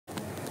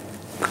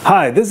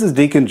Hi, this is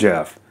Deacon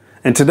Jeff,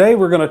 and today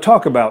we're going to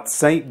talk about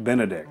Saint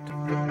Benedict.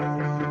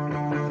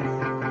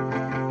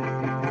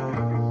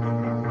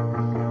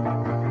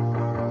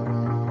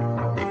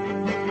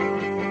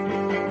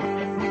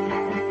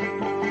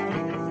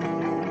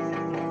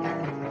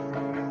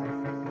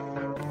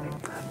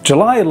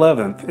 July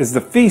 11th is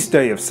the feast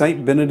day of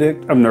Saint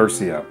Benedict of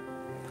Nursia.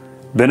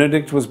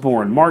 Benedict was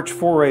born March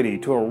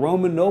 480 to a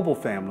Roman noble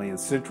family in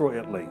central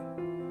Italy.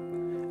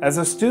 As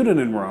a student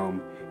in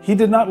Rome, he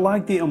did not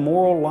like the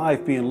immoral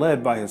life being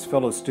led by his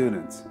fellow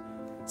students.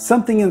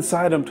 Something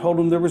inside him told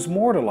him there was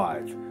more to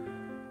life,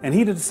 and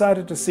he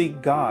decided to seek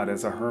God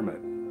as a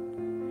hermit.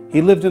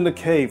 He lived in a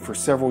cave for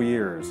several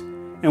years,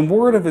 and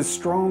word of his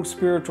strong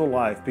spiritual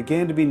life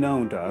began to be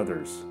known to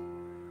others.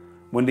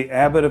 When the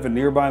abbot of a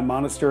nearby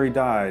monastery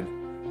died,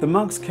 the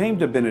monks came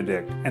to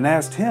Benedict and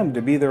asked him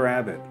to be their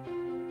abbot.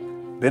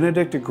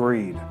 Benedict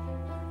agreed,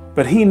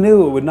 but he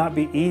knew it would not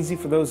be easy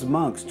for those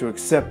monks to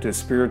accept his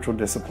spiritual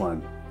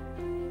discipline.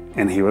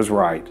 And he was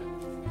right.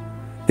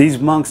 These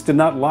monks did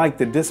not like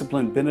the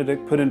discipline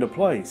Benedict put into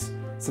place,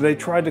 so they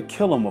tried to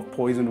kill him with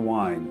poisoned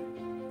wine.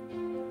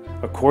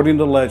 According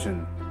to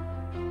legend,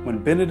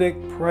 when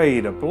Benedict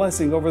prayed a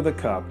blessing over the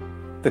cup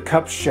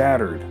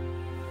shattered.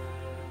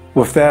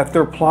 With that,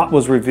 their plot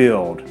was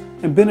revealed,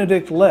 and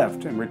Benedict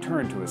left and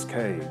returned to his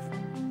cave.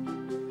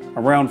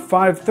 Around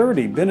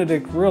 5:30,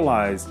 Benedict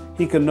realized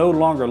he could no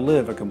longer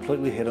live a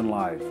completely hidden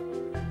life,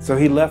 so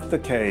he left the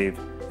cave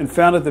and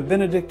founded the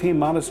Benedictine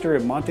monastery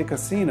of Monte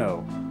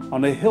Cassino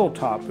on a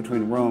hilltop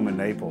between Rome and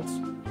Naples.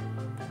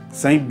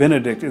 Saint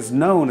Benedict is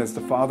known as the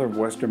Father of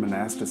Western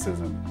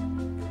Monasticism,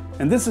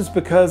 and this is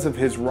because of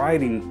his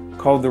writing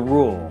called the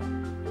Rule,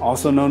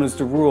 also known as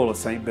the Rule of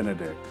Saint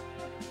Benedict.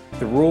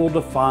 The Rule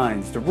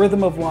defines the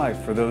rhythm of life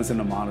for those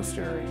in a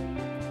monastery.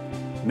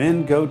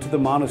 Men go to the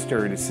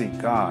monastery to seek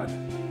God,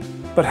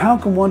 but how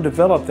can one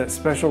develop that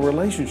special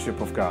relationship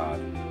with God?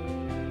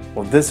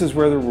 Well, this is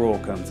where the Rule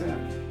comes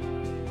in.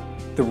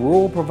 The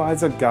Rule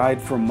provides a guide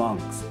for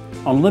monks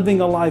on living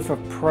a life of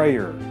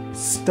prayer,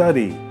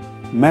 study,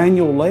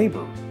 manual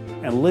labor,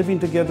 and living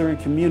together in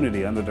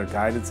community under the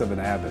guidance of an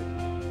abbot.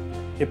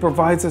 It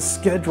provides a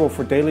schedule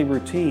for daily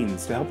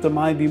routines to help the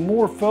mind be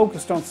more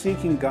focused on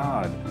seeking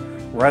God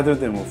rather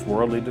than with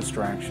worldly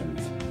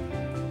distractions.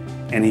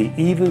 And he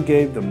even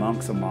gave the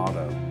monks a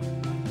motto,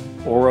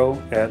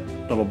 Oro et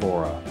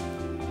labora,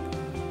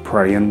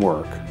 pray and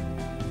work.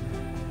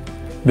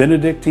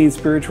 Benedictine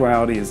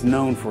spirituality is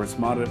known for its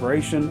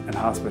moderation and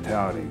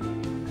hospitality.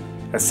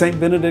 As Saint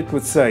Benedict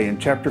would say in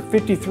chapter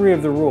 53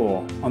 of the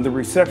Rule on the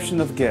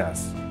reception of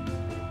guests,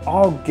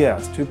 all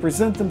guests who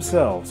present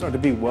themselves are to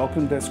be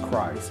welcomed as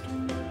Christ,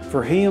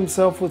 for he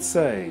himself would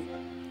say,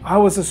 I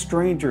was a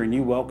stranger and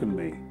you welcomed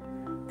me.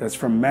 That's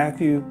from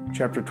Matthew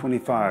chapter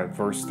 25,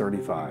 verse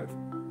 35.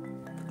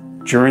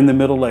 During the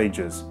Middle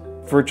Ages,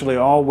 virtually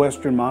all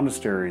Western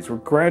monasteries were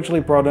gradually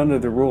brought under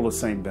the rule of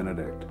Saint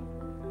Benedict.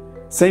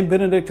 Saint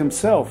Benedict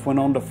himself went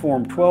on to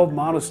form 12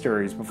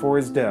 monasteries before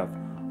his death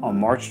on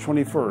March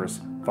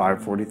 21st,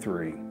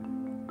 543.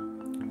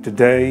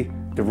 Today,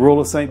 the rule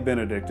of Saint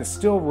Benedict is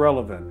still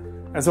relevant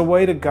as a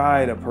way to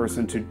guide a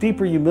person to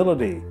deeper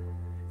humility,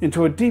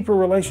 into a deeper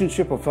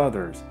relationship with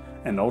others,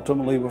 and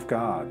ultimately with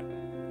God.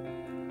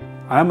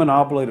 I am an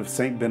oblate of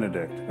Saint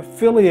Benedict,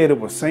 affiliated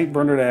with St.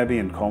 Bernard Abbey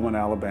in Coleman,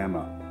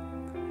 Alabama.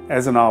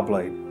 As an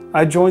oblate,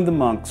 I join the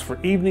monks for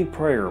evening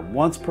prayer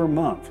once per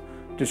month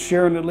to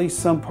share in at least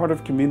some part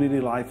of community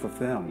life with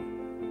them.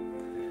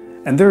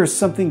 And there is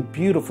something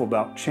beautiful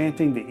about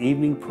chanting the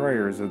evening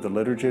prayers of the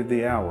Liturgy of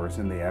the Hours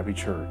in the Abbey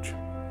Church.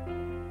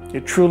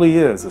 It truly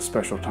is a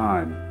special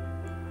time.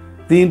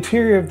 The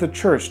interior of the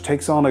church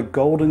takes on a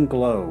golden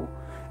glow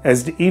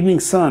as the evening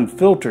sun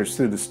filters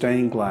through the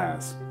stained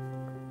glass,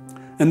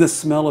 and the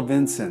smell of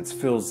incense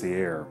fills the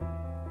air.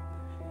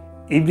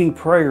 Evening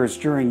prayers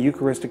during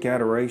Eucharistic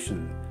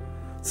adoration,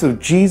 so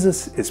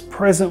Jesus is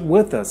present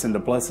with us in the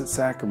Blessed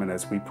Sacrament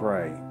as we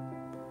pray.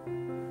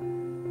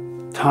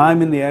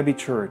 Time in the Abbey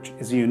Church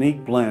is a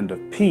unique blend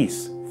of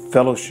peace,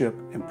 fellowship,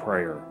 and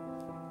prayer.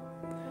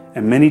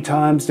 And many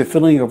times the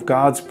feeling of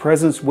God's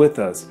presence with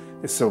us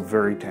is so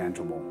very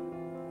tangible.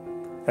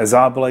 As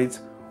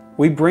oblates,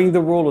 we bring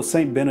the rule of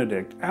Saint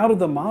Benedict out of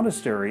the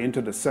monastery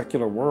into the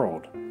secular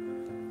world,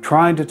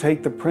 trying to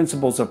take the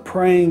principles of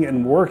praying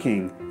and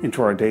working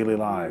into our daily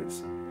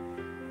lives.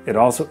 It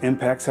also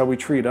impacts how we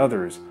treat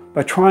others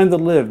by trying to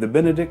live the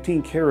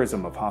Benedictine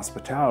charism of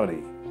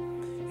hospitality.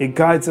 It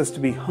guides us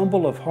to be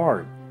humble of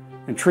heart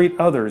and treat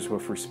others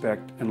with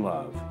respect and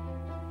love.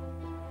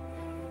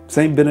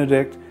 Saint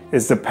Benedict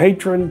is the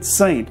patron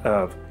saint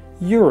of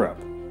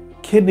Europe,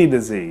 kidney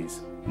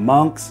disease,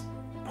 monks,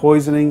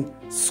 poisoning,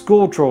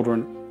 school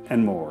children,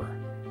 and more.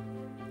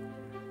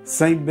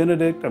 Saint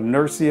Benedict of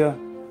Nursia,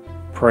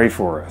 pray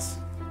for us.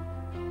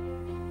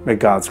 May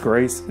God's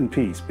grace and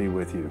peace be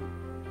with you.